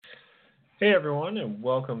Hey everyone, and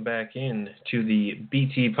welcome back in to the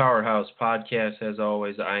BT Powerhouse podcast. As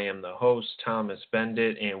always, I am the host, Thomas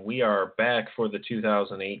Bendit, and we are back for the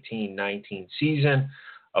 2018-19 season.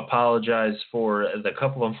 Apologize for the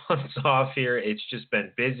couple of months off here. It's just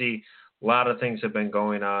been busy. A lot of things have been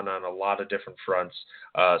going on a lot of different fronts.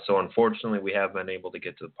 So unfortunately, we haven't been able to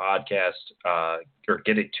get to the podcast, or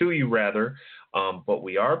get it to you rather. But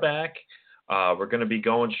we are back. We're going to be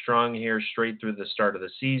going strong here straight through the start of the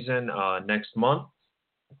season next month.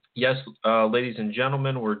 Yes, ladies and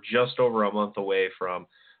gentlemen, we're just over a month away from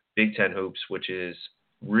Big Ten Hoops, which is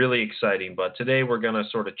really exciting. But today we're going to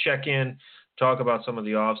sort of check in, talk about some of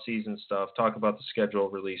the off-season stuff, talk about the schedule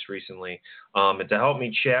released recently. And to help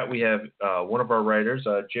me chat, we have one of our writers,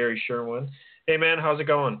 Jerry Sherwin. Hey, man, how's it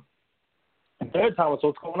going? Good, Thomas.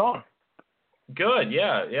 What's going on? Good,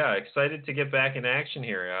 yeah. Excited to get back in action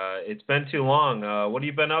here. It's been too long. What have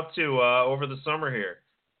you been up to over the summer here?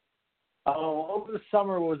 Over the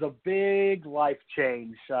summer was a big life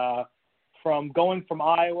change. From going from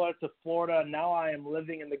Iowa to Florida, now I am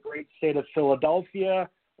living in the great state of Philadelphia,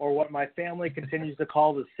 or what my family continues to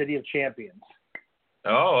call the City of Champions.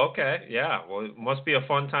 Oh, okay. Yeah. Well, it must be a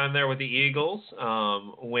fun time there with the Eagles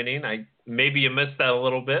winning. Maybe you missed that a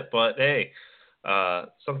little bit, but hey.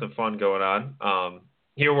 Something fun going on.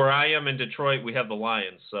 Here where I am in Detroit, we have the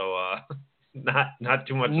Lions, so not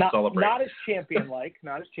too much to celebrate. Not as champion-like.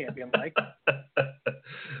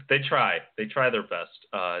 They try their best.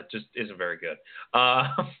 It just isn't very good.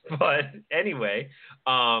 But anyway,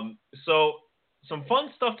 so some fun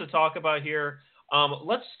stuff to talk about here.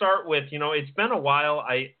 Let's start with, it's been a while.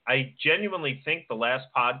 I genuinely think the last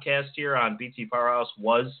podcast here on BT Powerhouse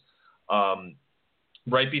was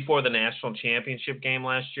right before the national championship game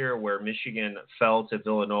last year, where Michigan fell to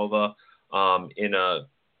Villanova in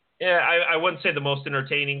I wouldn't say the most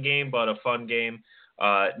entertaining game, but a fun game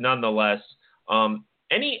nonetheless.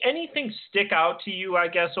 Anything stick out to you, I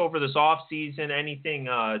guess, over this off season? Anything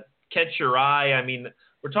catch your eye? I mean,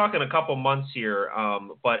 we're talking a couple months here,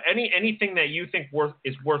 but anything that you think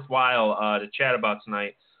is worthwhile to chat about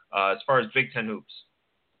tonight as far as Big Ten hoops?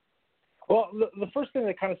 Well, the first thing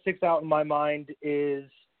that kind of sticks out in my mind is,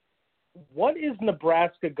 what is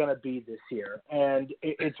Nebraska going to be this year? And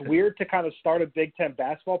it's weird to kind of start a Big Ten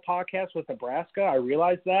basketball podcast with Nebraska. I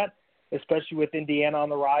realize that, especially with Indiana on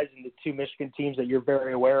the rise and the two Michigan teams that you're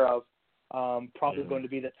very aware of, probably going to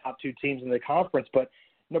be the top two teams in the conference. But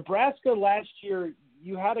Nebraska last year,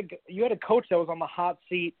 you had a coach that was on the hot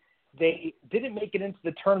seat. They didn't make it into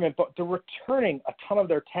the tournament, but they're returning a ton of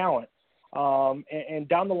their talent. And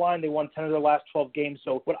down the line, they won 10 of their last 12 games.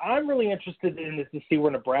 So what I'm really interested in is to see where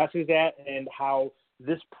Nebraska's at and how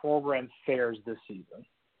this program fares this season.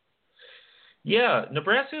 Yeah,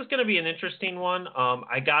 Nebraska is going to be an interesting one.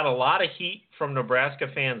 I got a lot of heat from Nebraska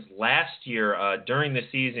fans last year during the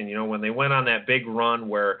season, when they went on that big run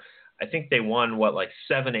where I think they won,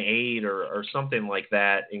 7-8 or something like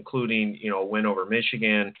that, including, a win over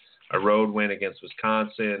Michigan, a road win against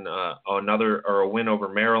Wisconsin, a win over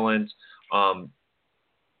Maryland.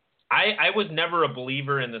 I was never a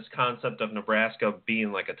believer in this concept of Nebraska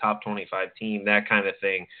being like a top 25 team, that kind of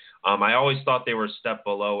thing. I always thought they were a step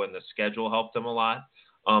below, and the schedule helped them a lot.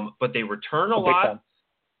 But they return a lot.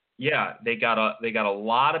 Yeah, they got a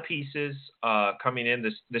lot of pieces coming in.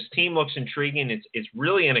 This team looks intriguing. It's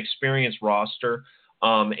really an experienced roster.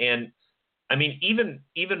 And I mean,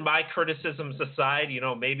 even my criticisms aside,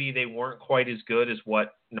 maybe they weren't quite as good as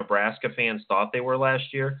what Nebraska fans thought they were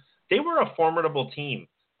last year. They were a formidable team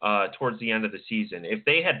towards the end of the season. If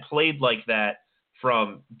they had played like that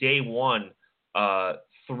from day one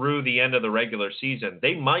through the end of the regular season,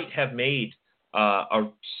 they might have made a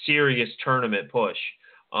serious tournament push.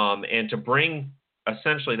 And to bring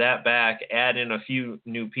essentially that back, add in a few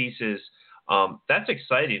new pieces, that's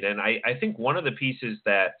exciting. And I think one of the pieces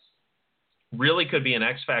that really could be an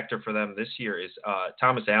X factor for them this year is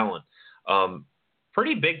Thomas Allen.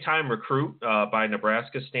 Pretty big time recruit by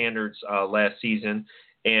Nebraska standards last season,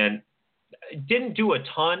 and didn't do a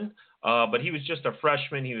ton, but he was just a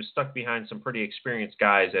freshman. He was stuck behind some pretty experienced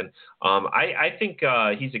guys, and I think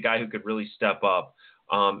he's a guy who could really step up.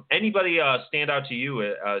 Anybody stand out to you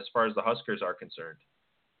as far as the Huskers are concerned?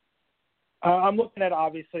 I'm looking at,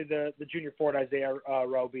 obviously, the junior forward, Isaiah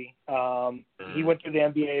Roby. He went through the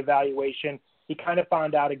NBA evaluation. He kind of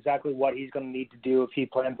found out exactly what he's going to need to do if he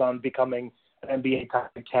plans on becoming an NBA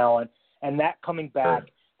type talent. And that coming back,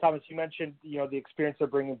 Thomas, you mentioned, the experience they're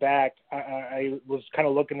bringing back. I was kind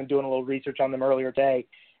of looking and doing a little research on them earlier today,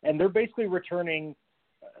 and they're basically returning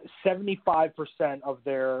 75% of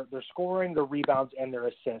their scoring, their rebounds, and their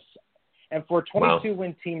assists. And for a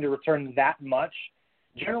 22-win team to return that much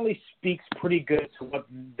generally speaks pretty good to what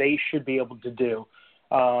they should be able to do,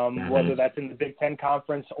 whether that's in the Big Ten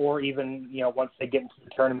Conference or even, once they get into the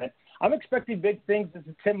tournament. I'm expecting big things. This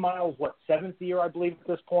is Tim Miles' seventh year, I believe, at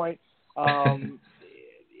this point.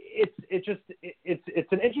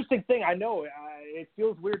 It's an interesting thing. I know it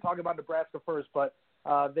feels weird talking about Nebraska first, but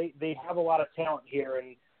they have a lot of talent here,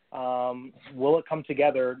 and will it come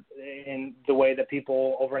together in the way that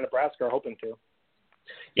people over in Nebraska are hoping to?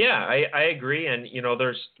 Yeah, I agree, and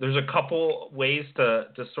there's a couple ways to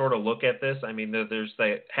sort of look at this. I mean, there's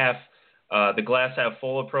the glass half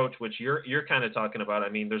full approach, which you're kind of talking about. I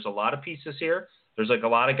mean, there's a lot of pieces here. There's like a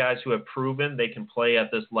lot of guys who have proven they can play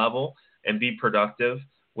at this level and be productive,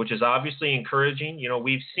 which is obviously encouraging.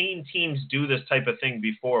 We've seen teams do this type of thing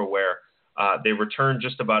before where they return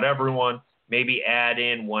just about everyone, maybe add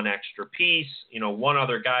in one extra piece, one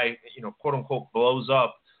other guy, quote unquote, blows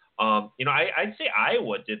up. I'd say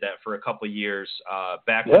Iowa did that for a couple of years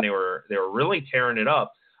back when they were really tearing it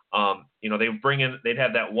up. They would they'd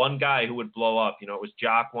have that one guy who would blow up. It was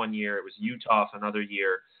Jock one year, it was Uthoff another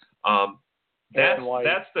year.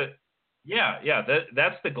 That's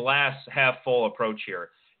the glass half full approach here.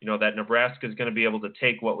 That Nebraska is going to be able to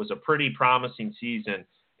take what was a pretty promising season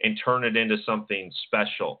and turn it into something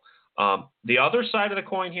special. The other side of the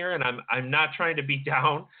coin here, and I'm not trying to be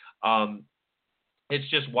down. It's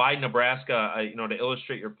just why Nebraska, to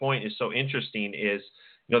illustrate your point, is so interesting. Is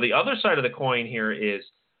the other side of the coin here is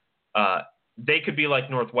they could be like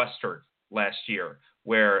Northwestern last year,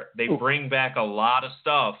 where they bring back a lot of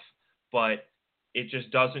stuff, but it just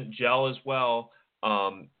doesn't gel as well.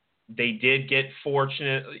 They did get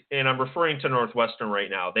fortunate, and I'm referring to Northwestern right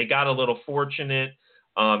now. They got a little fortunate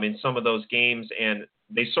in some of those games, and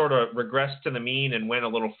they sort of regressed to the mean and went a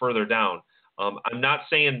little further down. I'm not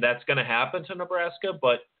saying that's going to happen to Nebraska,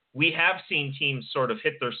 but we have seen teams sort of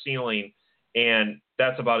hit their ceiling, and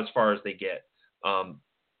that's about as far as they get.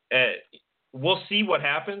 We'll see what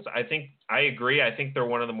happens. I agree. I think they're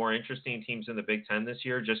one of the more interesting teams in the Big Ten this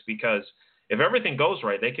year, just because if everything goes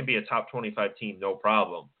right, they can be a top 25 team, no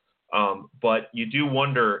problem. But you do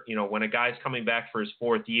wonder, when a guy's coming back for his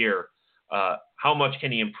fourth year, how much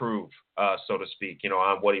can he improve, so to speak,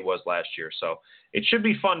 on what he was last year. So it should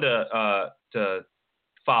be fun to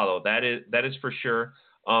follow. That is for sure.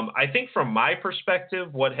 I think from my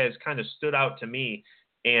perspective, what has kind of stood out to me,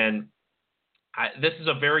 and this is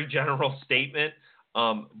a very general statement,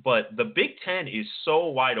 but the Big Ten is so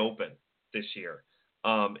wide open this year.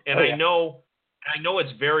 I know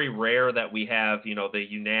it's very rare that we have, the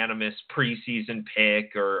unanimous preseason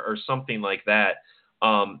pick or something like that.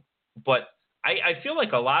 But I feel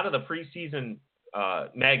like a lot of the preseason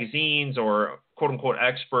magazines or quote unquote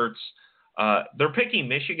experts, they're picking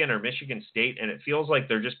Michigan or Michigan State, and it feels like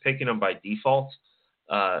they're just picking them by default.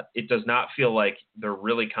 It does not feel like they're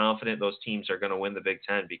really confident those teams are going to win the Big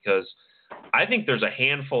Ten, because I think there's a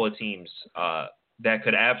handful of teams that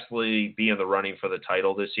could absolutely be in the running for the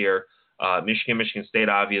title this year. Michigan State,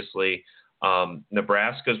 obviously.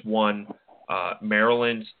 Nebraska's one.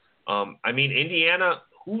 Maryland. Indiana,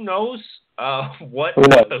 who knows what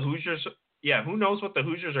the Hoosiers – who knows what the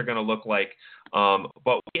Hoosiers are going to look like.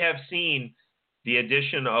 But we have seen the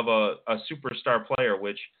addition of a superstar player,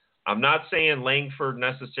 which I'm not saying Langford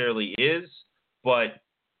necessarily is, but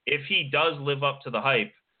if he does live up to the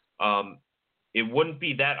hype, it wouldn't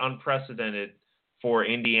be that unprecedented for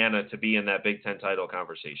Indiana to be in that Big Ten title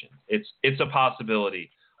conversation. It's a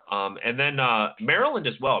possibility. And then Maryland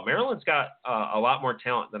as well. Maryland's got a lot more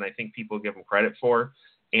talent than I think people give them credit for.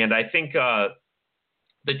 And I think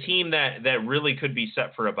the team that really could be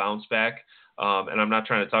set for a bounce back, and I'm not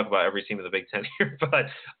trying to talk about every team in the Big Ten here, but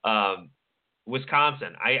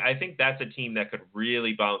Wisconsin. I think that's a team that could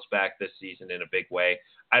really bounce back this season in a big way.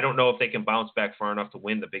 I don't know if they can bounce back far enough to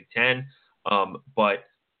win the Big Ten, but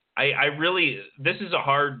I really – this is a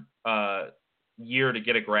hard year to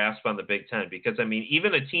get a grasp on the Big Ten, because,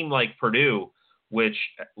 even a team like Purdue, which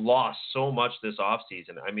lost so much this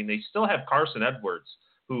offseason, they still have Carson Edwards,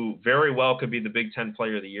 who very well could be the Big Ten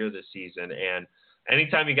Player of the Year this season. And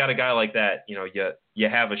anytime you got a guy like that, you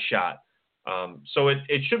have a shot. So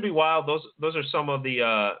it should be wild. Those are some of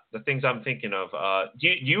the things I'm thinking of. Do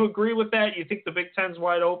you agree with that? You think the Big Ten's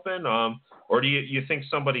wide open, or do you think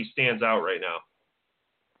somebody stands out right now?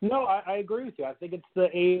 No, I agree with you. I think it's the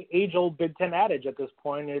age-old Big Ten adage at this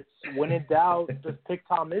point. It's when in doubt, just pick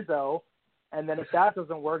Tom Izzo, and then if that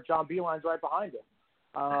doesn't work, John Beilein's right behind him.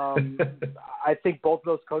 I think both of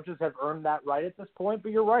those coaches have earned that right at this point,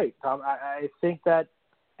 but you're right, Tom. I think that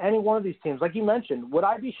any one of these teams, like you mentioned, would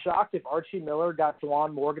I be shocked if Archie Miller got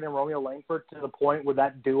Juwan Morgan and Romeo Langford to the point where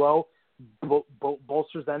that duo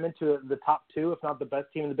bolsters them into the top 2, if not the best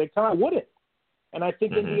team in the Big Ten? I wouldn't. And I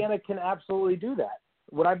think Indiana can absolutely do that.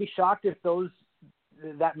 Would I be shocked if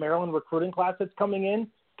that Maryland recruiting class that's coming in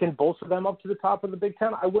can bolster them up to the top of the Big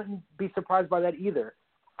Ten? I wouldn't be surprised by that either.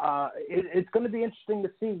 It's going to be interesting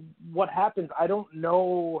to see what happens. I don't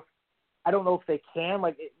know if they can.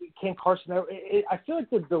 Like, can Carson? I feel like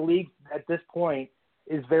the league at this point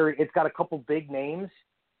is it's got a couple big names,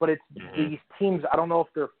 but it's these teams. I don't know if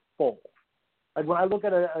they're full. Like, when I look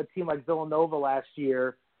at a team like Villanova last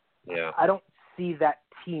year, I don't see that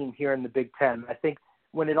team here in the Big Ten. I think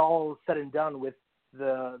when it all is said and done with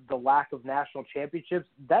the lack of national championships,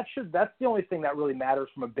 that's the only thing that really matters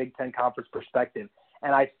from a Big Ten conference perspective.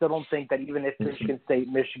 And I still don't think that even if Michigan State,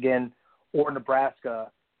 Michigan, or Nebraska,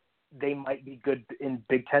 they might be good in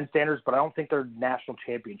Big Ten standards, but I don't think they're national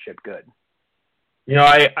championship good.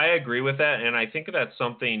 I agree with that, and I think that's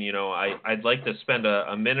something, I'd like to spend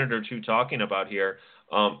a minute or two talking about here.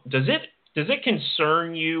 Does it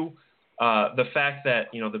concern you, the fact that,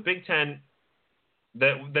 the Big Ten,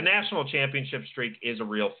 the national championship streak is a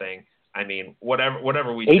real thing? I mean,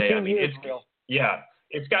 whatever we say, it's real. Yeah,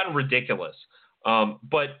 it's gotten ridiculous.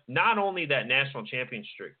 But not only that national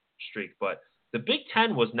championship streak, but the Big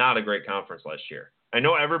Ten was not a great conference last year. I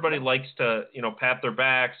know everybody likes to, pat their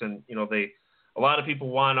backs, and, a lot of people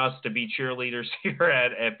want us to be cheerleaders here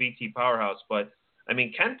at BT Powerhouse. But, I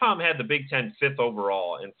mean, KenPom had the Big Ten 5th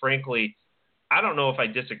overall, and frankly, I don't know if I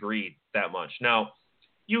disagreed that much. Now,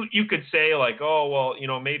 you could say, like, oh,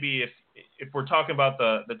 well, maybe if we're talking about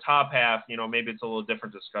the top half, maybe it's a little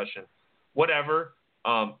different discussion. Whatever.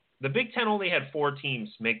 The Big Ten only had 4 teams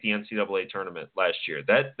make the NCAA tournament last year.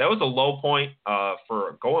 That was a low point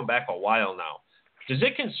for going back a while now. Does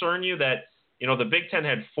it concern you that, the Big Ten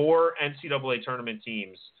had 4 NCAA tournament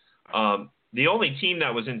teams? The only team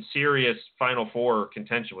that was in serious Final Four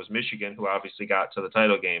contention was Michigan, who obviously got to the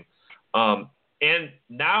title game. And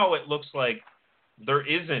now it looks like there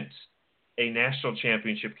isn't a national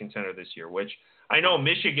championship contender this year, which I know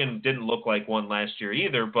Michigan didn't look like one last year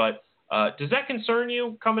either, but does that concern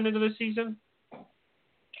you coming into the season?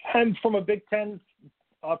 And from a Big Ten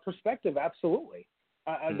perspective, absolutely.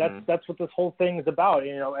 That's what this whole thing is about.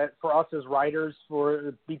 For us as writers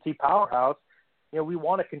for BT Powerhouse, we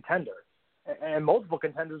want a contender, and multiple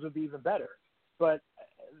contenders would be even better. But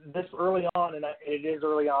this early on, and it is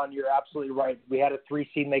early on, you're absolutely right. We had a 3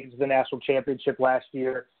 seed make it to the national championship last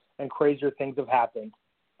year, and crazier things have happened.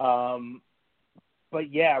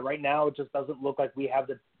 But yeah, right now it just doesn't look like we have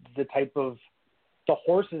the type of the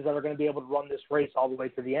horses that are going to be able to run this race all the way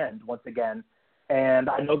to the end once again. And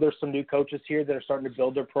I know there's some new coaches here that are starting to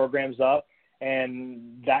build their programs up,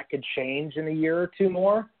 and that could change in a year or 2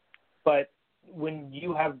 more. But when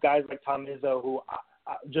you have guys like Tom Izzo, who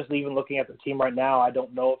just even looking at the team right now, I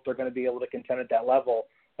don't know if they're going to be able to contend at that level.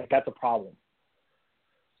 Like, that's a problem.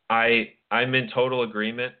 I'm in total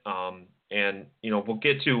agreement. And, we'll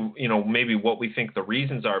get to, maybe what we think the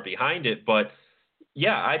reasons are behind it. But,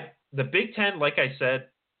 yeah, the Big Ten, like I said,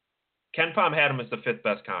 KenPom had them as the 5th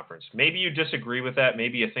best conference. Maybe you disagree with that.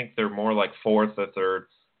 Maybe you think they're more like 4th or 3rd,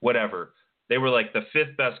 whatever. They were like the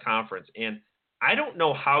 5th best conference. And I don't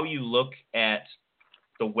know how you look at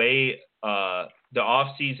the way the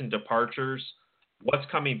off-season departures, what's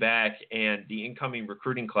coming back, and the incoming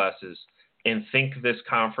recruiting classes, and think this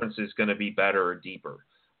conference is going to be better or deeper.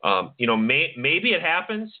 Maybe it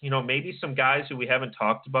happens. Maybe some guys who we haven't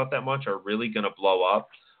talked about that much are really going to blow up.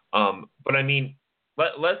 But I mean,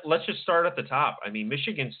 let's just start at the top. I mean,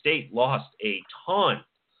 Michigan State lost a ton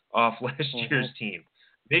off last year's team.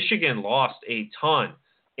 Michigan lost a ton,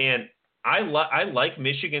 and I like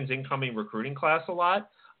Michigan's incoming recruiting class a lot.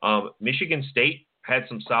 Michigan State had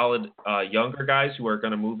some solid younger guys who are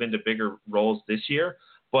going to move into bigger roles this year,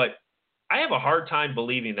 but I have a hard time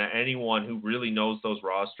believing that anyone who really knows those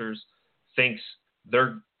rosters thinks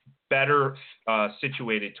they're better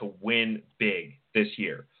situated to win big this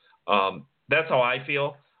year. That's how I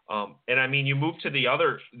feel. And I mean, you move to the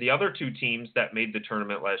other 2 teams that made the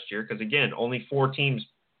tournament last year, because again, only 4 teams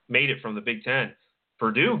made it from the Big Ten.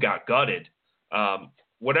 Purdue got gutted.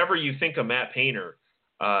 Whatever you think of Matt Painter,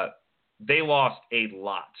 they lost a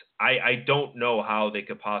lot. I don't know how they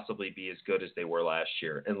could possibly be as good as they were last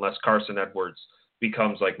year, unless Carson Edwards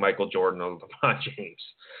becomes like Michael Jordan or LeBron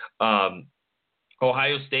James.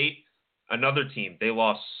 Ohio State, another team, they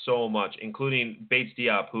lost so much, including Bates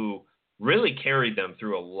Diop, who really carried them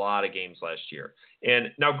through a lot of games last year.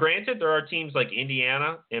 And now, granted, there are teams like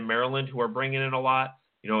Indiana and Maryland who are bringing in a lot.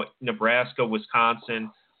 Nebraska,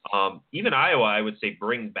 Wisconsin, even Iowa, I would say,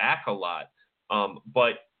 bring back a lot.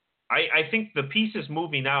 But I think the pieces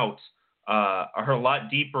moving out are a lot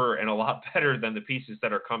deeper and a lot better than the pieces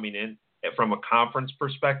that are coming in from a conference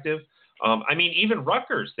perspective. I mean, even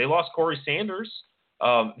Rutgers, they lost Corey Sanders.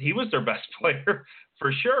 He was their best player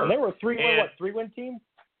for sure. And they were a three-win team?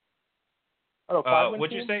 Oh, no, 5-win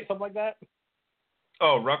what'd team? You say? Something like that?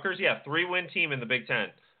 Oh, Rutgers, yeah, 3-win team in the Big Ten.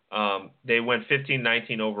 They went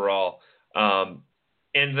 15-19 overall.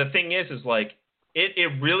 And the thing is like,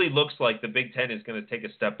 it really looks like the Big Ten is going to take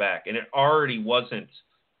a step back, and it already wasn't,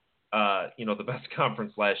 the best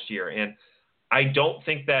conference last year. And I don't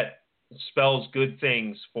think that spells good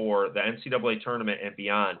things for the NCAA tournament and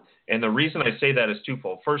beyond. And the reason I say that is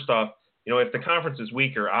twofold. First off, if the conference is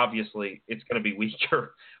weaker, obviously it's going to be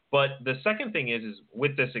weaker. But the second thing is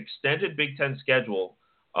with this extended Big Ten schedule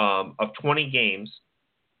of 20 games,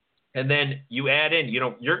 and then you add in,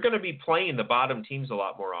 you're going to be playing the bottom teams a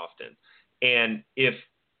lot more often. And if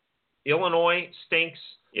Illinois stinks,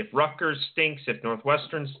 if Rutgers stinks, if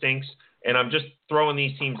Northwestern stinks, and I'm just throwing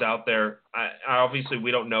these teams out there, obviously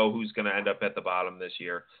we don't know who's going to end up at the bottom this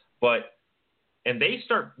year. And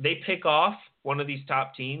they pick off one of these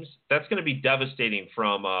top teams, that's going to be devastating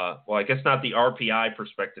from, I guess not the RPI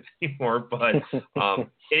perspective anymore, but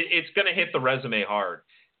it's going to hit the resume hard.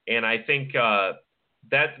 And I think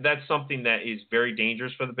that's something that is very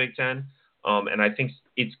dangerous for the Big Ten. And I think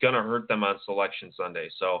it's going to hurt them on Selection Sunday.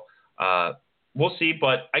 So we'll see.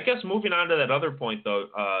 But I guess moving on to that other point, though,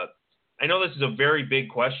 I know this is a very big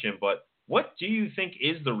question, but what do you think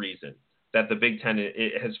is the reason that the Big Ten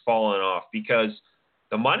has fallen off? Because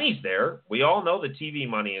the money's there. We all know the TV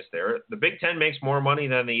money is there. The Big Ten makes more money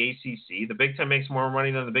than the ACC. The Big Ten makes more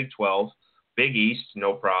money than the Big 12. Big East,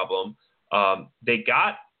 no problem. They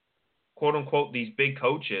got, quote unquote, these big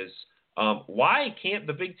coaches. Why can't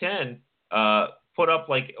the Big Ten put up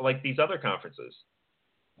like these other conferences?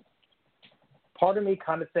 Part of me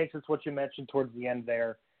kind of thinks it's what you mentioned towards the end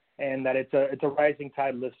there, and that it's a rising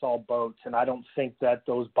tide lifts all boats. And I don't think that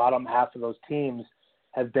those bottom half of those teams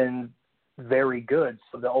have been very good.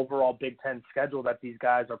 So the overall Big Ten schedule that these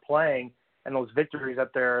guys are playing and those victories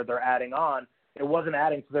that they're adding on, it wasn't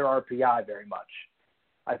adding to their RPI very much.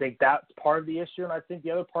 I think that's part of the issue, and I think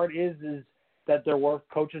the other part is that there were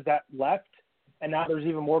coaches that left, and now there's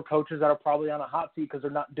even more coaches that are probably on a hot seat because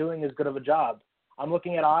they're not doing as good of a job. I'm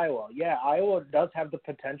looking at Iowa. Yeah, Iowa does have the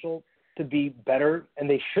potential to be better, and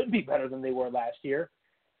they should be better than they were last year.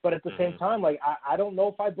 But at the same time, I don't know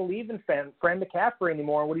if I believe in Fran McCaffrey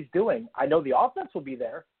anymore and what he's doing. I know the offense will be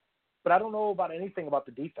there, but I don't know about anything about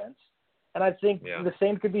the defense. And I think the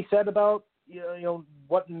same could be said about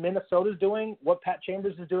what Minnesota's doing, what Pat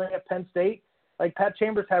Chambers is doing at Penn State. Like, Pat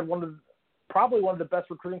Chambers had probably one of the best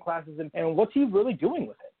recruiting classes, and what's he really doing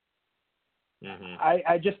with it? Mm-hmm.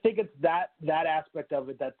 I just think it's that aspect of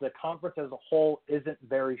it, that the conference as a whole isn't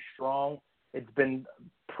very strong. It's been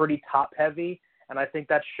pretty top heavy, and I think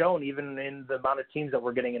that's shown even in the amount of teams that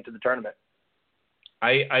we're getting into the tournament.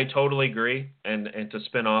 I totally agree, and to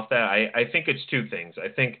spin off that, I think it's two things. I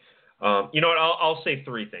think you know what, I'll say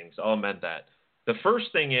three things. I'll amend that. The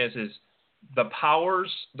first thing is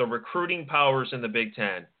the recruiting powers in the Big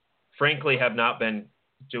Ten, frankly, have not been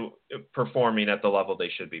performing at the level they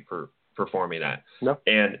should be performing at. No.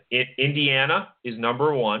 And Indiana is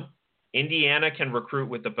number one. Indiana can recruit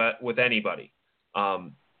with anybody.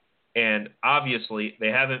 And obviously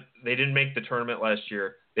they didn't make the tournament last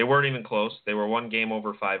year. They weren't even close. They were one game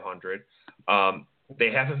over 500.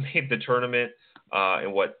 They haven't made the tournament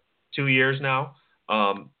in 2 years now.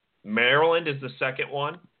 Maryland is the second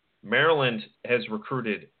one. Maryland has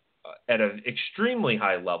recruited at an extremely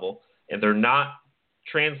high level, and they're not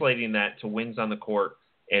translating that to wins on the court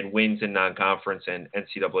and wins in non-conference and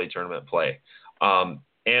NCAA tournament play.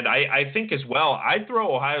 And I think as well, I'd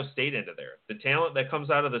throw Ohio State into there. The talent that comes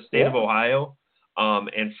out of the state of Ohio,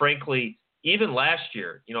 and frankly, even last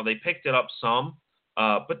year, they picked it up some,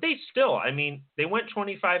 but they still, they went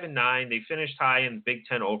 25-9. They finished high in the Big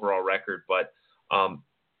Ten overall record, but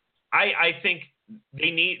I think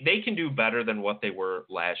they can do better than what they were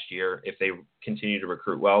last year if they continue to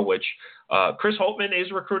recruit well, which Chris Holtmann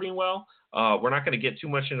is recruiting well. We're not going to get too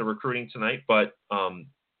much into recruiting tonight, but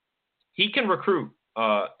he can recruit,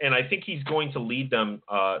 and I think he's going to lead them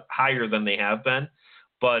higher than they have been.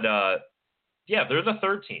 But, they're the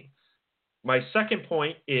third team. My second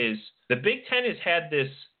point is the Big Ten has had this,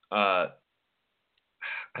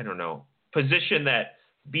 position that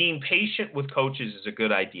being patient with coaches is a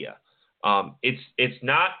good idea. It's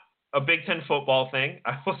not a Big Ten football thing,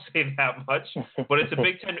 I will say that much, but it's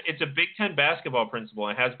a Big Ten basketball principle,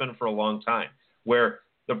 and it has been for a long time, where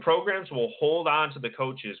the programs will hold on to the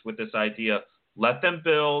coaches with this idea: let them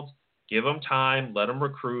build, give them time, let them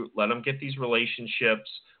recruit, let them get these relationships,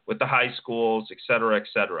 with the high schools, et cetera, et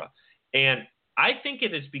cetera. And I think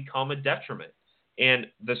it has become a detriment. And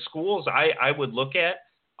the schools I would look at,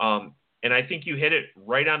 and I think you hit it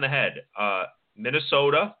right on the head,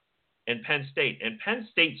 Minnesota and Penn State. And Penn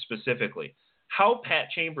State specifically, how Pat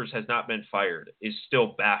Chambers has not been fired is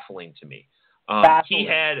still baffling to me. He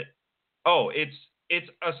had – it's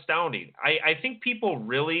astounding. I think people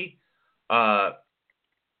really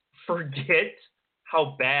forget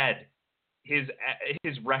how bad his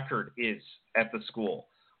record is at the school.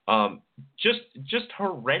 Just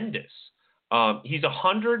horrendous. He's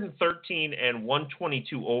 113 and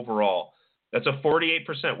 122 overall. That's a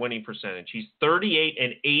 48% winning percentage. He's 38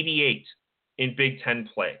 and 88 in Big Ten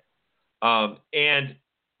play. And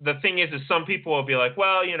the thing is some people will be like,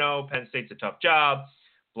 well, Penn State's a tough job,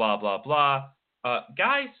 blah, blah, blah.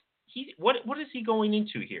 Guys, what is he going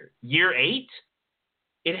into here? Year 8?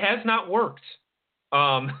 It has not worked.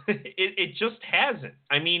 It just hasn't.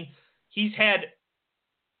 I mean, he's had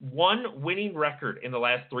one winning record in the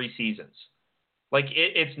last 3 seasons. Like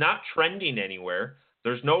it's not trending anywhere.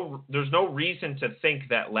 There's no reason to think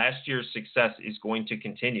that last year's success is going to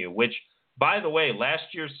continue, which, by the way, last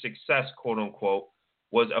year's success, quote unquote,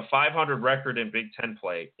 was a 500 record in Big Ten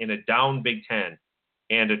play in a down Big Ten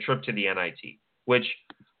and a trip to the NIT, which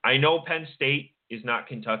I know Penn State is not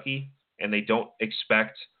Kentucky and they don't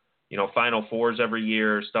expect, Final Fours every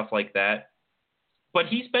year, stuff like that. But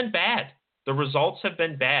he's been bad. The results have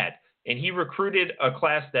been bad. And he recruited a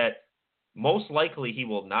class that most likely he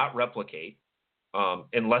will not replicate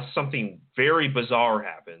unless something very bizarre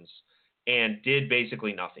happens, and did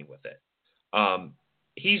basically nothing with it.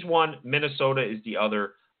 He's one. Minnesota is the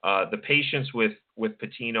other. The patience with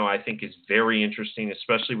Pitino, I think, is very interesting,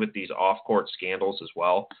 especially with these off-court scandals as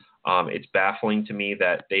well. It's baffling to me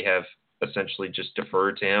that they have essentially just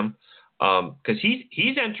deferred to him because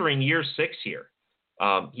he's entering year 6 here.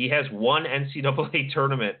 He has one NCAA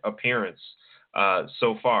tournament appearance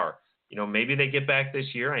so far. Maybe they get back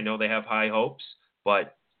this year. I know they have high hopes,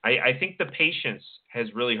 but I think the patience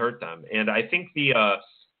has really hurt them. And I think the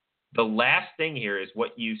last thing here is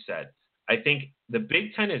what you said. I think the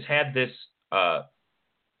Big Ten has had this. I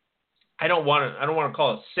don't want to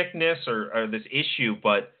call it sickness or this issue,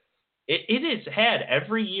 but it has had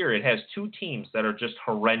every year. It has 2 teams that are just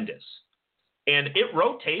horrendous, and it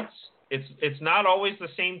rotates. It's not always the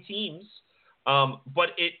same teams, but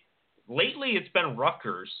lately it's been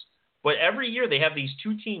Rutgers. But every year they have these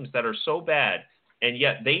 2 teams that are so bad, and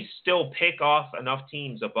yet they still pick off enough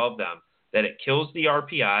teams above them that it kills the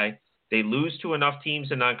RPI. They lose to enough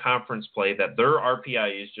teams in non-conference play that their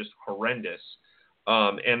RPI is just horrendous.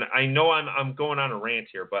 And I know I'm going on a rant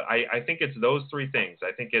here, but I think it's those 3 things.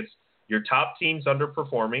 I think it's your top teams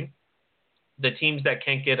underperforming, the teams that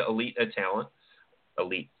can't get elite talent.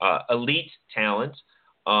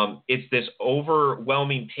 It's this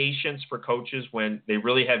overwhelming patience for coaches when they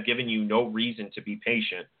really have given you no reason to be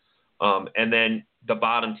patient. And then the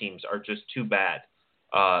bottom teams are just too bad.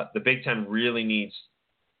 The Big Ten really needs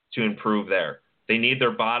to improve there. They need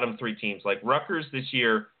their bottom 3 teams. Like Rutgers this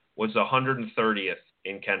year was 130th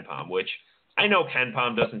in KenPom, which I know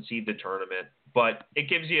KenPom doesn't seed the tournament, but it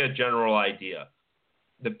gives you a general idea.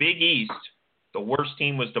 The Big East, the worst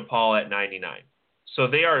team was DePaul at 99. So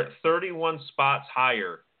they are 31 spots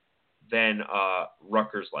higher than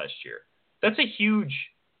Rutgers last year. That's a huge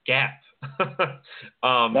gap.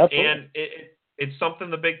 And it's something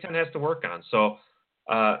the Big Ten has to work on. So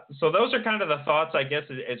those are kind of the thoughts, I guess,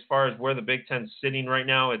 as far as where the Big Ten's sitting right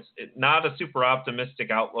now. It's not a super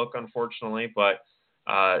optimistic outlook, unfortunately, but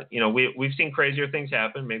we've seen crazier things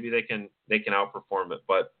happen. Maybe they can outperform it.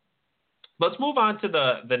 But let's move on to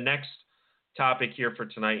the next topic here for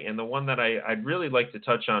tonight, and the one that I'd really like to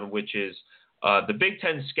touch on, which is the Big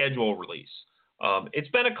Ten schedule release. It's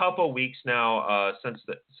been a couple weeks now since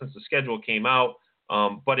the schedule came out,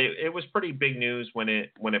 but it was pretty big news when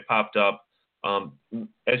it popped up.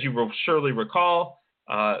 As you will surely recall,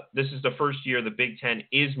 this is the first year the Big Ten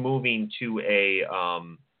is moving to a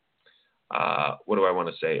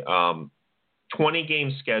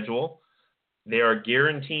 20-game schedule. They are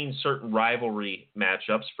guaranteeing certain rivalry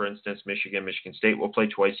matchups. For instance, Michigan State will play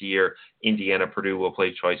twice a year. Indiana, Purdue will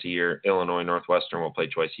play twice a year. Illinois, Northwestern will play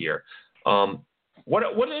twice a year. What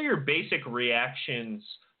are your basic reactions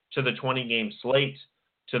to the 20-game slate,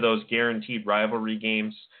 to those guaranteed rivalry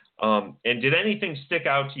games? And did anything stick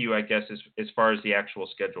out to you, I guess, as far as the actual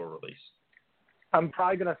schedule release? I'm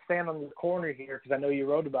probably going to stand on the corner here because I know you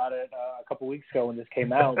wrote about it a couple weeks ago when this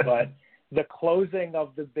came out, but the closing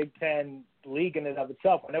of the Big Ten league in and of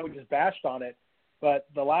itself, I know we just bashed on it, but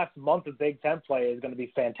the last month of Big Ten play is going to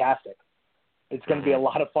be fantastic. it's going to be a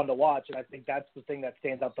lot of fun to watch, and I think that's the thing that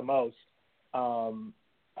stands out the most.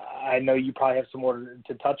 I know you probably have some more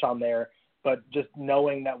to touch on there, but just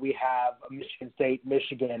knowing that we have Michigan State,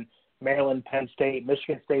 Michigan, Maryland, Penn State,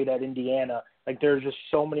 Michigan State at Indiana, like there's just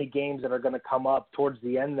so many games that are going to come up towards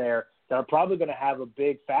the end there that are probably going to have a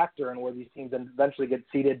big factor in where these teams eventually get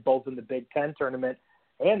seeded both in the Big Ten tournament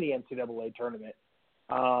and the NCAA tournament.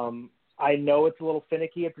 I know it's a little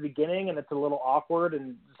finicky at the beginning and it's a little awkward,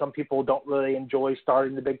 and some people don't really enjoy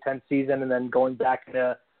starting the Big Ten season and then going back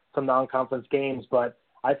into some non-conference games. But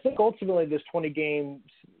I think ultimately this 20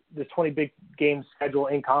 big game schedule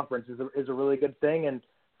in conference is a really good thing. And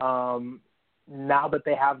now that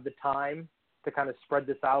they have the time to kind of spread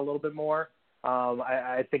this out a little bit more,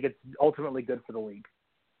 I think it's ultimately good for the league.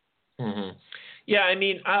 Mm-hmm. Yeah, I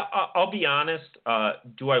mean, I'll be honest.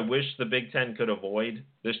 Do I wish the Big Ten could avoid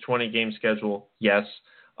this 20-game schedule? Yes.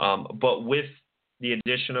 But with the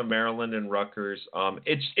addition of Maryland and Rutgers,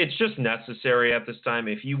 it's just necessary at this time.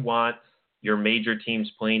 If you want your major teams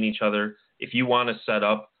playing each other, if you want to set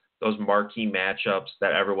up those marquee matchups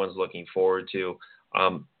that everyone's looking forward to,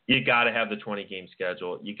 you got to have the 20-game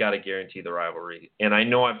schedule. You got to guarantee the rivalry. And I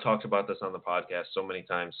know I've talked about this on the podcast so many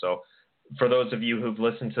times, so for those of you who've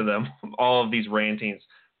listened to them, all of these rantings,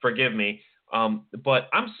 forgive me. But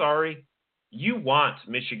I'm sorry. You want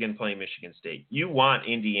Michigan playing Michigan State. You want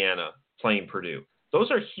Indiana playing Purdue.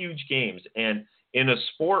 Those are huge games. And in a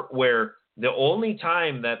sport where the only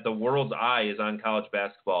time that the world's eye is on college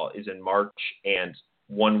basketball is in March and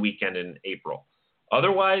one weekend in April.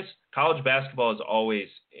 Otherwise, college basketball is always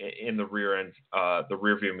in the rear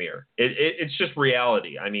view mirror. It's just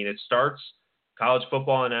reality. I mean, it starts. College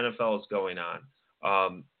football and NFL is going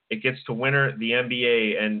on. It gets to winter. The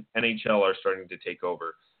NBA and NHL are starting to take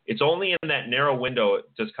over. It's only in that narrow window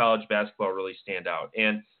does college basketball really stand out.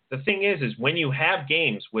 And the thing is when you have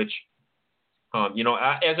games, which,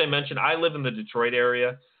 as I mentioned, I live in the Detroit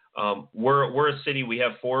area. We're a city. We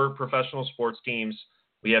have 4 professional sports teams.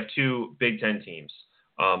 We have 2 Big Ten teams.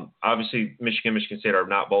 Obviously, Michigan State are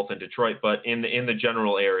not both in Detroit, but in the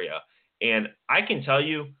general area. And I can tell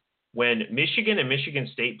you, when Michigan and Michigan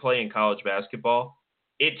State play in college basketball,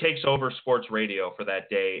 it takes over sports radio for that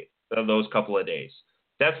day, those couple of days.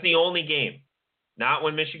 That's the only game. Not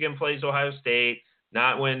when Michigan plays Ohio State,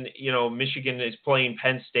 not when, Michigan is playing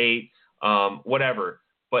Penn State, whatever.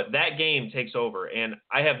 But that game takes over. And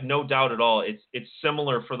I have no doubt at all it's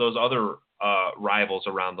similar for those other rivals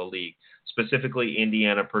around the league, specifically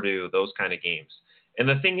Indiana, Purdue, those kind of games. And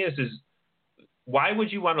the thing is why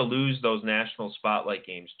would you want to lose those national spotlight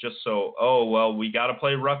games just so, we got to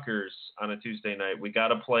play Rutgers on a Tuesday night. We got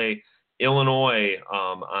to play Illinois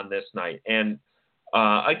on this night. And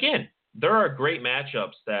again, there are great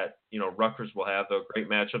matchups that, Rutgers will have. There are great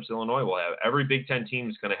matchups Illinois will have. Every Big Ten team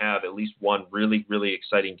is going to have at least one really, really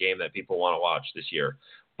exciting game that people want to watch this year.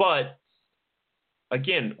 But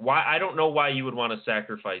again, I don't know why you would want to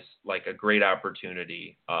sacrifice like a great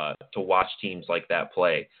opportunity to watch teams like that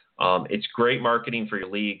play. It's great marketing for your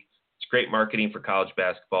league. It's great marketing for college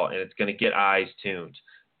basketball, and it's going to get eyes tuned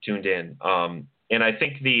in. And I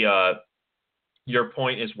think your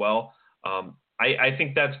point as well. I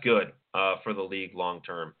think that's good for the league long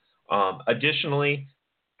term. Additionally,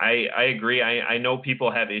 I agree. I know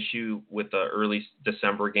people have issue with the early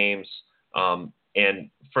December games. And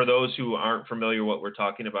for those who aren't familiar what we're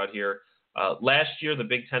talking about here, last year the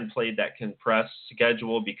Big Ten played that compressed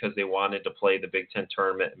schedule because they wanted to play the Big Ten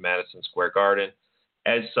tournament in Madison Square Garden.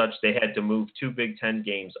 As such, they had to move 2 Big Ten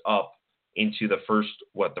games up into the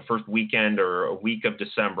first weekend or a week of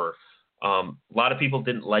December. A lot of people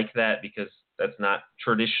didn't like that because that's not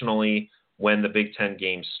traditionally when the Big Ten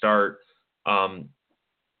games start.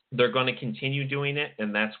 They're going to continue doing it,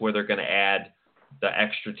 and that's where they're going to add the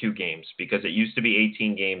extra 2 games because it used to be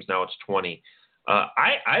 18 games. Now it's 20.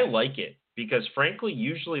 I like it because, frankly,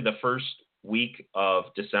 usually the first week of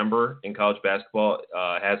December in college basketball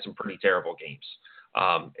has some pretty terrible games.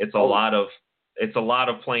 It's a lot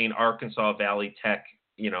of playing Arkansas Valley Tech,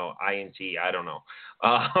 INT. I don't know.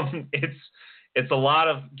 It's a lot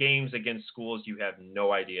of games against schools you have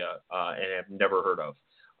no idea and have never heard of.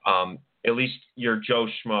 At least you're Joe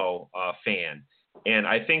Schmo fan. And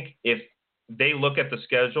I think if they look at the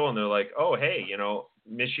schedule and they're like, oh, hey,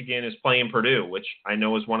 Michigan is playing Purdue, which I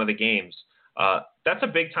know is one of the games. That's a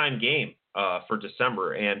big time game for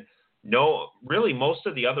December. And really most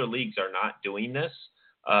of the other leagues are not doing this.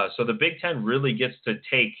 So the Big Ten really gets to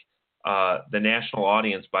take the national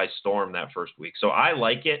audience by storm that first week. So I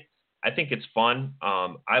like it. I think it's fun.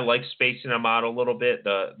 I like spacing them out a little bit,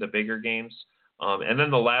 the bigger games. And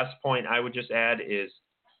then the last point I would just add is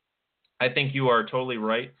I think you are totally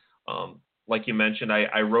right. like you mentioned,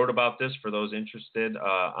 I wrote about this for those interested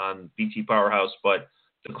on BT Powerhouse, but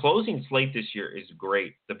the closing slate this year is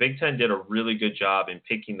great. The Big Ten did a really good job in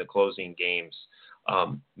picking the closing games.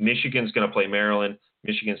 Michigan's going to play Maryland.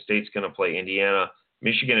 Michigan State's going to play Indiana.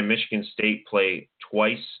 Michigan and Michigan State play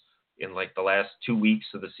twice in like the last 2 weeks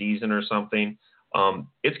of the season or something.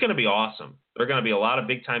 It's going to be awesome. There are going to be a lot of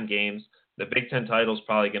big-time games. The Big Ten title is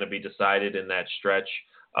probably going to be decided in that stretch.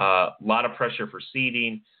 A lot of pressure for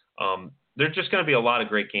seeding. There's just going to be a lot of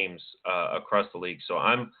great games across the league. So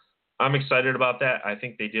I'm excited about that. I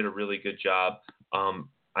think they did a really good job.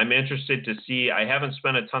 I'm interested to see. I haven't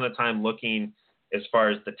spent a ton of time looking as far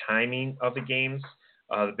as the timing of the games.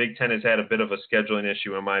 The Big Ten has had a bit of a scheduling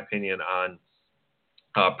issue, in my opinion, on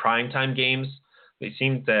primetime games. They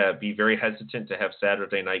seem to be very hesitant to have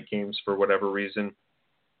Saturday night games for whatever reason.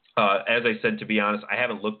 As I said, to be honest, I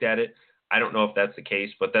haven't looked at it. I don't know if that's the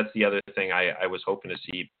case, but that's the other thing I was hoping to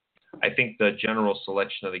see. I think the general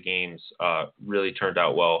selection of the games really turned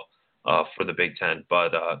out well for the Big Ten.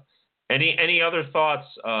 But any other thoughts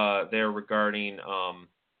there regarding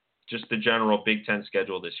just the general Big Ten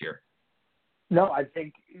schedule this year? No, I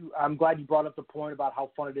think I'm glad you brought up the point about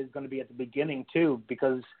how fun it is going to be at the beginning too,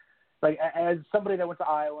 because like as somebody that went to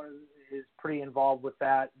Iowa is pretty involved with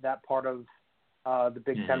that part of the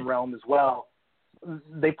Big Ten realm as well.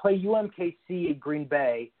 They play UMKC at Green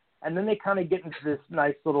Bay, and then they kind of get into this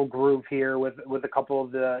nice little groove here with a couple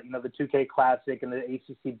of the the 2K Classic and the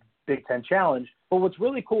ACC Big Ten Challenge. But what's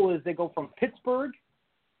really cool is they go from Pittsburgh,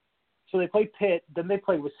 so they play Pitt, then they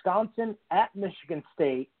play Wisconsin at Michigan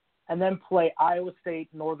State, and then play Iowa State,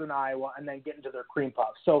 Northern Iowa, and then get into their cream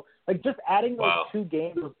puff. So, like, just adding those two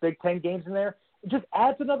games, those Big Ten games in there, it just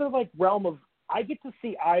adds another, like, realm of I get to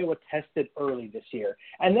see Iowa tested early this year.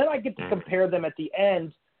 And then I get to compare them at the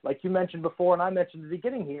end, like you mentioned before and I mentioned at the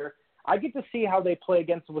beginning here. I get to see how they play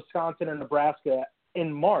against Wisconsin and Nebraska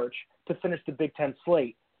in March to finish the Big Ten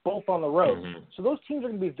slate, both on the road. So those teams are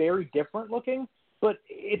going to be very different looking. But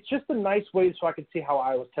it's just a nice way so I can see how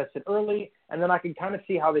Iowa's tested early, and then I can kind of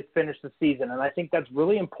see how they finish the season. And I think that's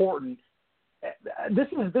really important. This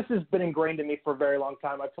has been ingrained in me for a very long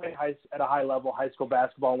time. I played at a high level high school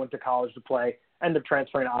basketball, went to college to play, ended up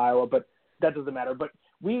transferring to Iowa, but that doesn't matter. But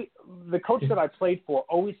the coach that I played for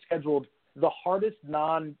always scheduled the hardest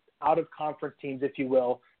non-out-of-conference teams, if you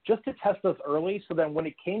will, just to test us early so then when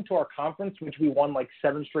it came to our conference, which we won like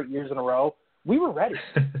 7 straight years in a row, we were ready.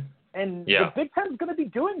 And the Big Ten is going to be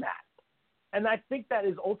doing that. And I think that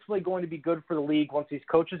is ultimately going to be good for the league once these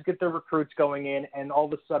coaches get their recruits going in and all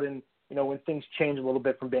of a sudden, when things change a little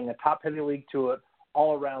bit from being a top-heavy league to an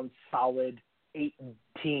all-around solid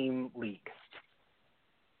 8-team league.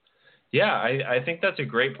 Yeah, I think that's a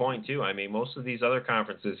great point, too. I mean, most of these other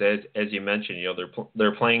conferences, as you mentioned,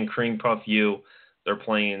 they're playing Cream Puff U, they're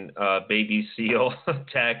playing Baby Seal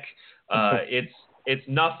Tech. It's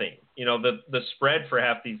nothing. The spread for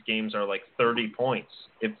half these games are like 30 points,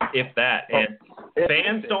 if that. And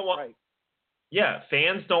fans don't want. Yeah,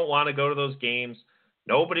 fans don't want to go to those games.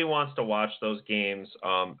 Nobody wants to watch those games.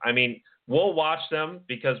 I mean, we'll watch them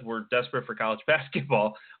because we're desperate for college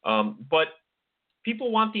basketball. But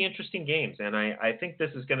people want the interesting games, and I think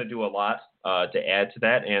this is going to do a lot to add to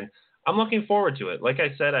that. And I'm looking forward to it. Like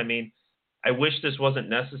I said, I mean, I wish this wasn't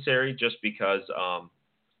necessary just because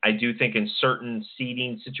I do think in certain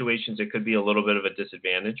seeding situations it could be a little bit of a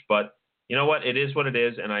disadvantage, but you know what? It is what it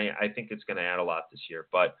is, and I think it's going to add a lot this year.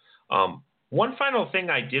 But one final thing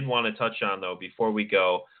I did want to touch on, though, before we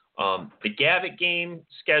go, the Gavitt game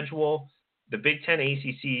schedule, the Big Ten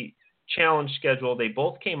ACC Challenge schedule, they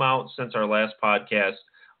both came out since our last podcast.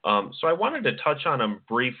 So I wanted to touch on them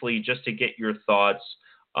briefly just to get your thoughts.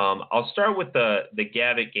 I'll start with the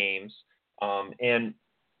Gavitt games. And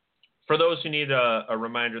for those who need a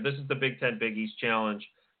reminder, this is the Big Ten Big East Challenge.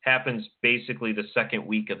 Happens basically the second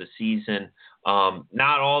week of the season.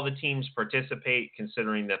 Not all the teams participate,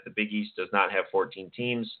 considering that the Big East does not have 14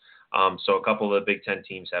 teams. So a couple of the Big Ten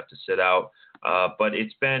teams have to sit out. But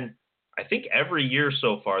it's been, I think, every year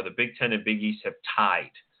so far, the Big Ten and Big East have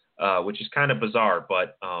tied, which is kind of bizarre.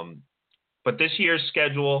 But this year's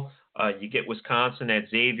schedule, you get Wisconsin at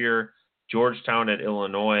Xavier, Georgetown at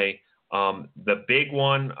Illinois. The big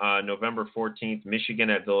one, November 14th, Michigan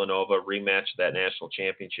at Villanova, rematch of that national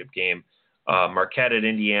championship game. Marquette at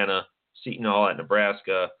Indiana, Seton Hall at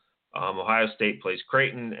Nebraska. Ohio State plays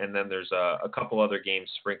Creighton, and then there's a couple other games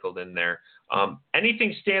sprinkled in there.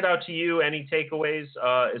 Anything stand out to you? Any takeaways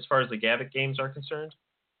as far as the Gavitt games are concerned?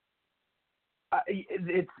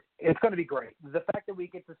 It's going to be great. The fact that we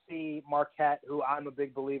get to see Marquette, who I'm a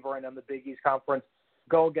big believer in on the Big East Conference,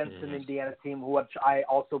 go against an Indiana team, which I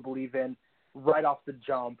also believe in. right off the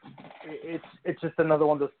jump. It's just another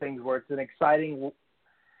one of those things where it's exciting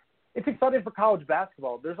for college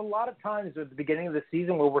basketball. There's a lot of times at the beginning of the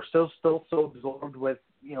season where we're still so absorbed with,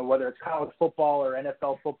 whether it's college football or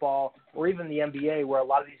NFL football or even the NBA, where a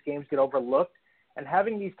lot of these games get overlooked. And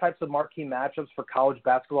having these types of marquee matchups for college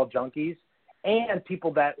basketball junkies and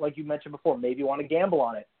people that, like you mentioned before, maybe want to gamble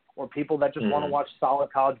on it, or people that just want to watch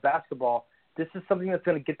solid college basketball, this is something that's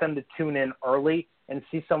going to get them to tune in early and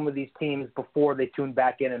see some of these teams before they tune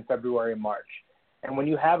back in February and March. And when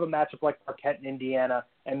you have a matchup like Marquette and Indiana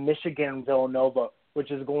and Michigan and Villanova,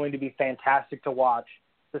 which is going to be fantastic to watch,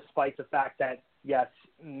 despite the fact that, yes,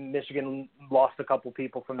 Michigan lost a couple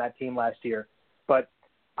people from that team last year. But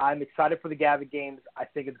I'm excited for the Gavitt games. I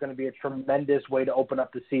think it's going to be a tremendous way to open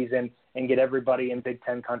up the season and get everybody in Big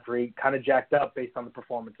Ten country kind of jacked up based on the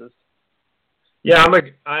performances. Yeah,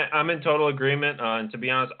 I'm in total agreement. And to be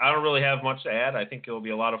honest, I don't really have much to add. I think it'll be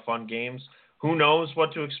a lot of fun games. Who knows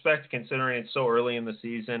what to expect considering it's so early in the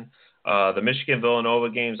season. The Michigan-Villanova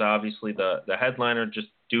games, obviously the headliner just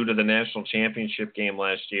due to the national championship game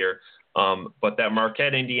last year. But that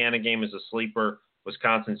Marquette-Indiana game is a sleeper.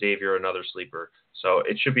 Wisconsin-Xavier, another sleeper. So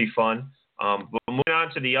it should be fun. But moving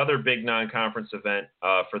on to the other big non-conference event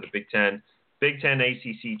for the Big Ten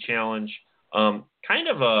ACC Challenge.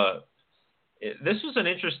 This was an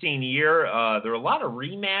interesting year. There were a lot of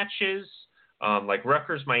rematches. Like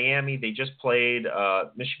Rutgers, Miami, they just played.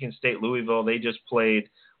 Michigan State, Louisville, they just played.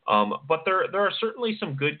 But there are certainly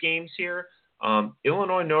some good games here.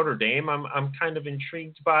 Illinois, Notre Dame, I'm kind of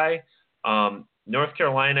intrigued by. North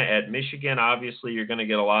Carolina at Michigan, obviously you're going to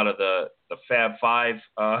get a lot of the Fab Five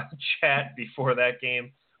chat before that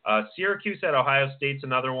game. Syracuse at Ohio State's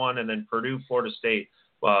another one, and then Purdue, Florida State.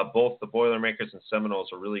 Both the Boilermakers and Seminoles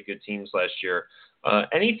are really good teams last year.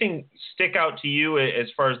 Anything stick out to you as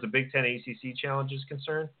far as the Big Ten ACC Challenge is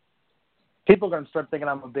concerned? People are going to start thinking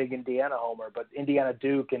I'm a big Indiana homer, but Indiana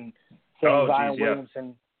Duke and Zion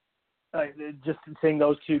Williamson, just seeing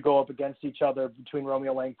those two go up against each other between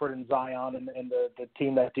Romeo Langford and Zion and the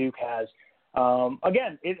team that Duke has.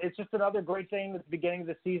 Again, it's just another great thing at the beginning of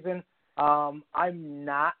the season. I'm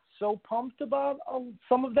not so pumped about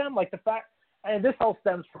some of them, like the fact. And this all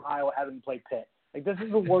stems from Iowa having to play Pitt. Like, this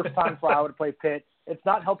is the worst time for Iowa to play Pitt. It's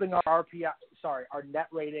not helping our net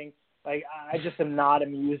rating. Like, I just am not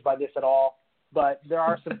amused by this at all. But there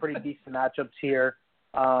are some pretty decent matchups here.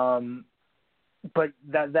 But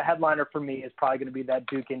the headliner for me is probably going to be that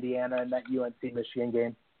Duke, Indiana, and that UNC Michigan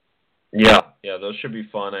game. Yeah, those should be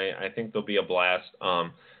fun. I think they'll be a blast.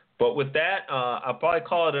 But with that, I'll probably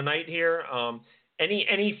call it a night here.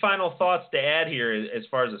 Any final thoughts to add here as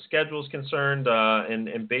far as the schedule is concerned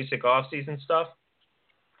and basic off-season stuff?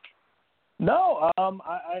 No,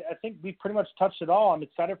 I think we pretty much touched it all. I'm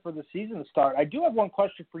excited for the season to start. I do have one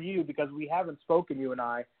question for you because we haven't spoken, you and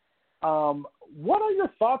I. What are your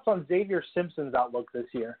thoughts on Xavier Simpson's outlook this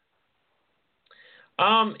year?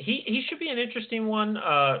 He should be an interesting one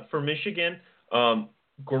for Michigan.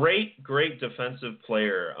 Great defensive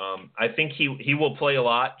player. I think he will play a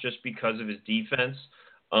lot just because of his defense.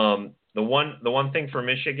 The one thing for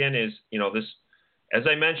Michigan is, this, as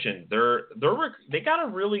I mentioned, they got a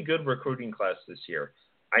really good recruiting class this year.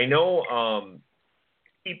 I know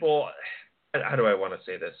people. How do I want to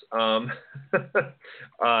say this? I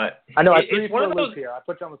know I threw you for a loop here. I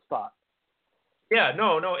put you on the spot. Yeah,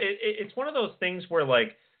 no. It's one of those things where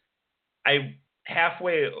I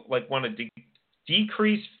halfway want to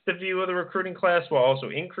decrease the view of the recruiting class while also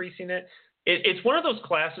increasing it. It's one of those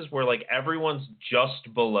classes where everyone's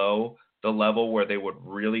just below the level where they would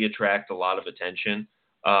really attract a lot of attention.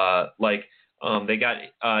 They got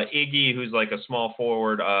Iggy, who's a small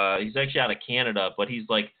forward. He's actually out of Canada, but he's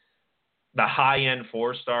the high-end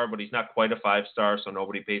 4-star, but he's not quite a 5-star, so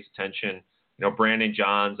nobody pays attention. Brandon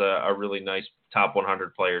John's a really nice top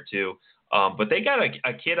 100 player too. But they got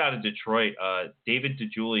a kid out of Detroit, David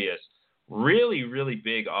DeJulius, really, really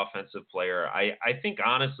big offensive player. I think,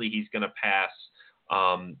 honestly, he's going to pass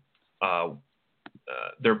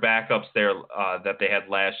their backups there that they had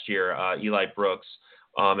last year, Eli Brooks.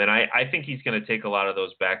 And I think he's going to take a lot of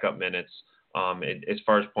those backup minutes as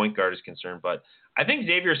far as point guard is concerned. But I think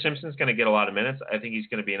Xavier Simpson's going to get a lot of minutes. I think he's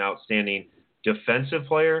going to be an outstanding defensive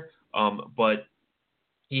player. But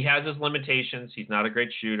he has his limitations. He's not a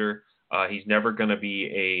great shooter. He's never going to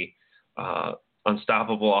be a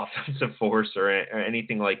unstoppable offensive force or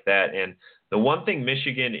anything like that. And the one thing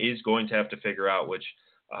Michigan is going to have to figure out, which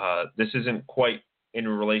this isn't quite in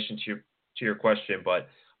relation to your question, but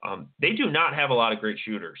they do not have a lot of great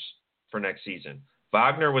shooters for next season.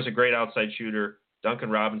 Wagner was a great outside shooter. Duncan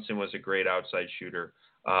Robinson was a great outside shooter.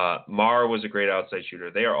 Marr was a great outside shooter.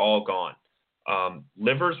 They are all gone.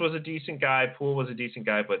 Livers was a decent guy. Poole was a decent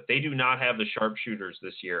guy, but they do not have the sharpshooters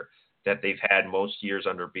this year that they've had most years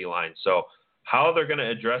under Beilein. So how they're going to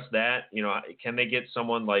address that, can they get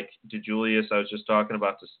someone like DeJulius I was just talking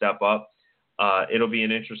about to step up? It'll be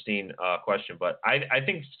an interesting question. But I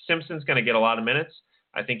think Simpson's going to get a lot of minutes.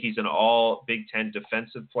 I think he's an all Big Ten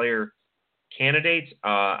defensive player candidate.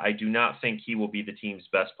 I do not think he will be the team's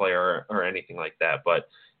best player or anything like that, but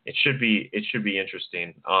it should be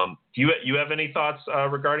interesting. Do you have any thoughts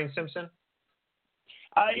regarding Simpson?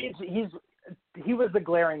 He was the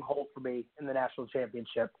glaring hole for me in the national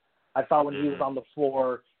championship. I thought when he was on the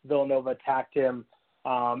floor, Villanova attacked him,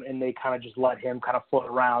 and they kind of just let him kind of float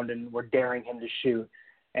around and were daring him to shoot.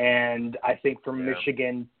 And I think for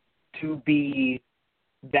Michigan to be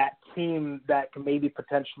that team that can maybe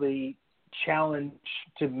potentially challenge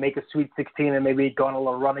to make a Sweet 16 and maybe go on a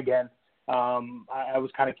little run again, I was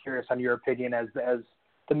kind of curious on your opinion as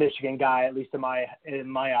the Michigan guy, at least in my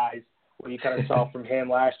eyes, what you kind of saw from him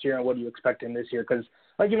last year and what do you expect him this year? Because,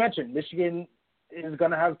 like you mentioned, Michigan is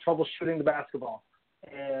going to have trouble shooting the basketball.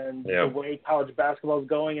 And the way college basketball is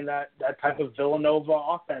going in that type of Villanova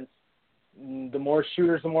offense, the more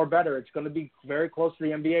shooters, the more better. It's going to be very close to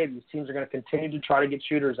the NBA. These teams are going to continue to try to get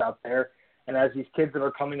shooters out there. And as these kids that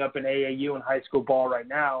are coming up in AAU and high school ball right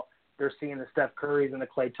now, they're seeing the Steph Currys and the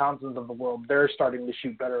Klay Thompsons of the world. They're starting to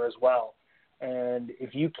shoot better as well. And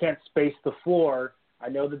if you can't space the floor, I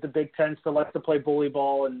know that the Big Ten still likes to play bully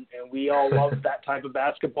ball, and we all love that type of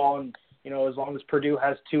basketball. And, as long as Purdue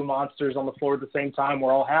has two monsters on the floor at the same time,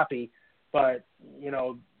 we're all happy. But,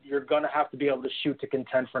 you're going to have to be able to shoot to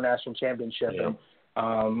contend for a national championship. Yeah.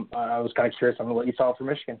 And I was kind of curious on what you saw for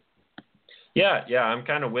Michigan. Yeah, I'm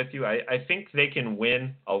kind of with you. I think they can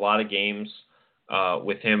win a lot of games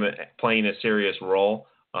with him playing a serious role.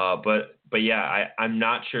 But yeah, I'm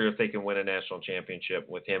not sure if they can win a national championship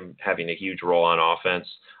with him having a huge role on offense.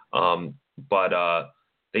 But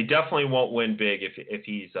they definitely won't win big if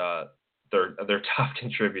he's their top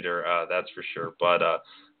contributor. That's for sure.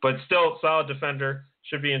 But still, solid defender.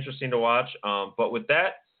 Should be interesting to watch. But with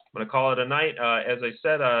that, I'm going to call it a night. As I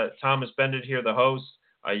said, Thomas Beindit here, the host.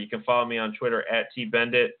 You can follow me on Twitter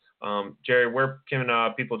 @TBeindit. Jerry, where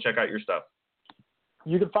can people check out your stuff?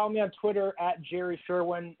 You can follow me on Twitter @Jerry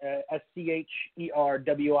Sherwin, SCHERWIN,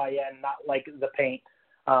 not like the paint.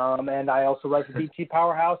 And I also write for BT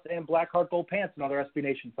Powerhouse and Blackheart Gold Pants, another SB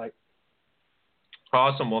Nation site.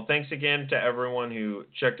 Awesome. Well, thanks again to everyone who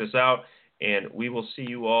checked us out, and we will see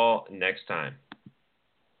you all next time.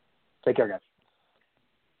 Take care, guys.